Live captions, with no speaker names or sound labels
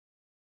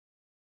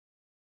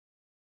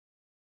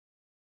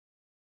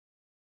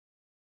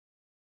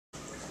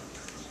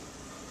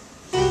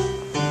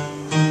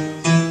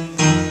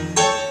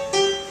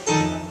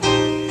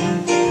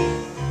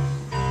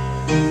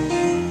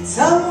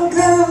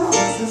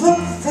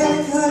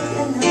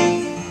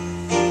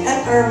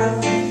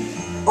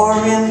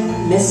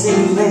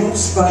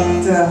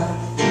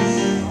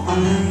I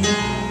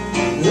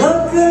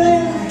look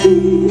at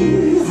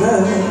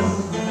Beaver,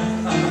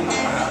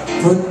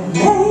 put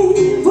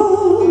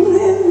Mabel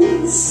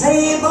in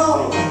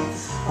sable,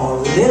 or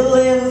Lil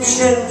in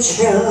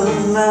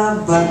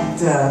chinchilla,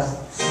 but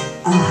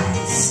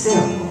I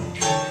still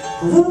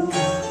look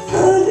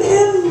good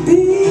in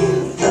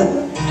Beaver.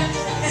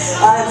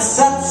 I'm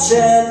such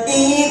an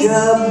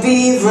eager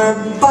beaver,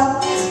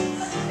 but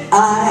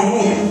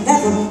I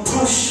never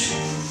push,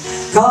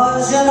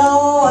 'cause you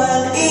know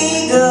an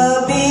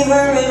eager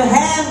beaver in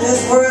hand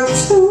is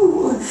worth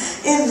two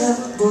in the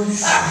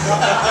bush.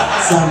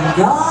 Some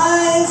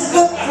guys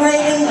look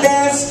great in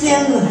bear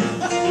skin,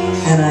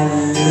 and I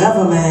love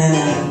a man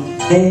in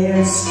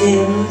bear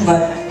skin,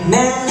 but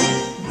men,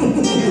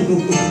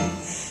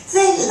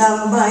 they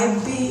love my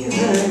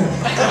beaver.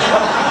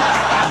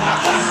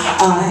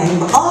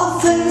 I'm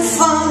often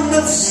fond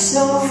of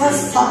Silver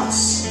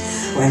Fox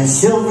when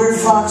Silver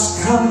Fox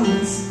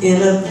comes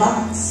in a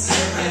box,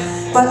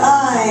 but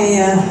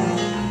I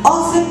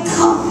often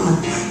come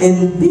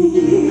in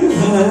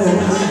Beaver.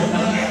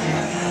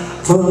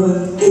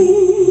 Put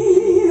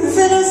Eve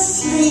in a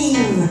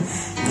sleeve,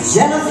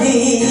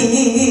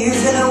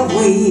 Genevieve in a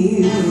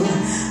weave,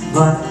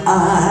 but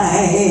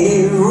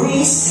I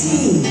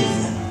receive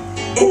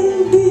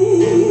in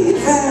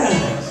Beaver.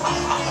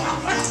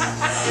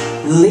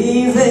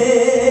 Leave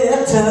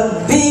it to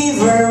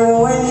Beaver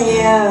when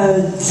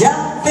you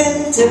jump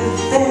into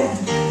bed,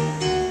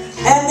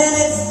 and then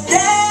it's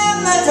damn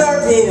the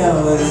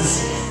torpedoes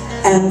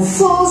and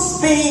full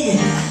speed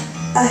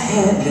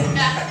ahead.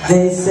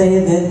 They say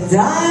that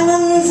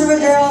diamonds are a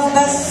girl's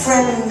best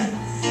friend,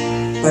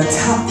 but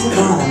top to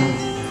bottom,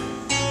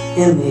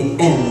 in the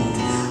end,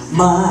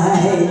 my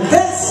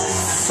best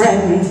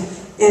friend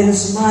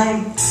is my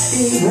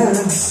Beaver.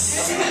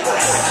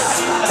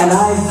 And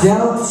I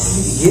don't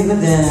give a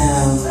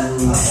damn.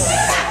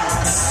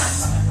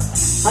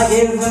 I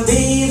give a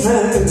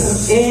Beaver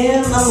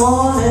in the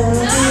morning,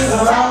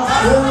 Beaver all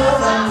through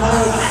the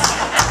night.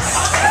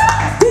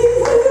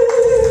 Beaver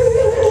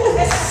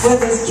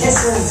with his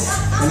kisses,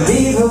 and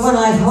Beaver when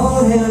I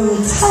hold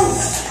him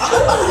tight.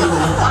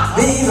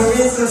 Beaver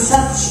isn't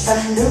such a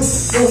new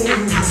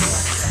thing.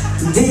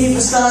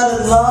 Beaver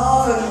started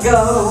long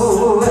ago.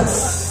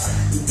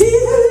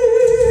 Beaver,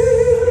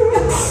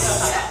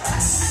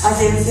 I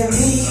give him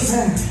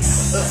Beaver.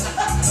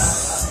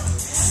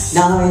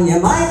 Now you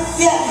might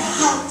get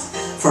hot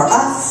for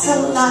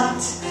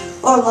ocelot,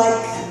 or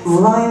like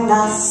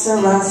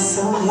rhinoceros a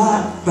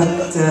lot,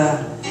 but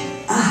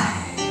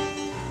I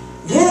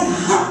get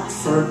hot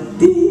for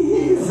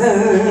Beaver.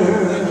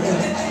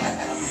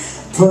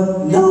 Put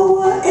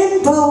Noah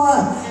in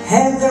boa,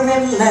 Heather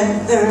in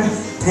leather,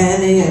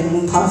 Penny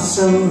and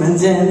Possum and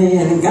Jenny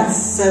and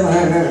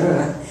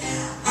Gossamer.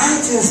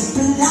 I just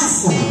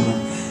blossom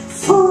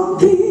for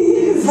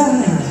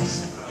Beaver.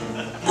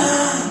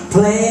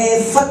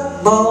 Play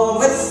football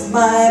with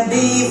my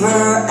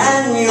Beaver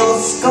and you'll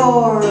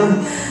score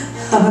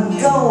a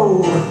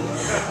goal.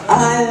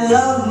 I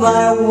love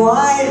my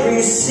wide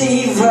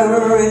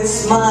receiver,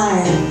 it's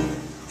my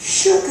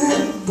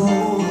sugar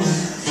bowl.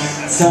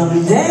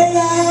 Someday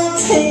I'll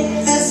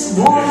take this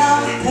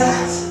worn-out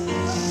pet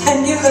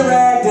and give the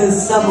rag to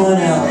someone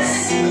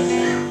else,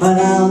 but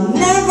I'll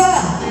never,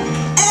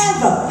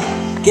 ever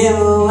give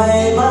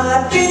away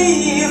my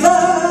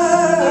Beaver,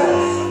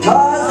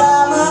 'cause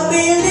I'm a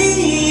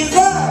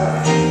believer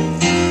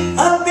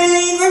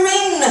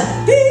in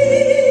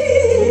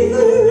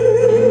Beaver.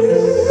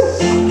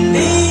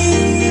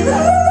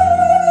 Beaver.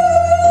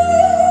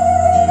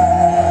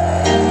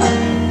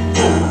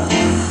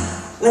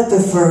 Let the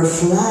fur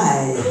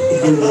fly,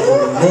 you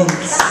little minx.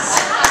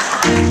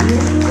 You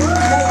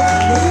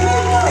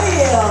make me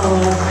feel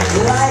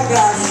like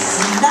a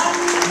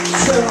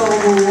natural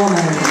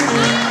woman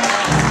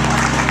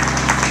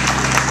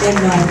in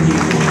my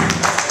Beaver.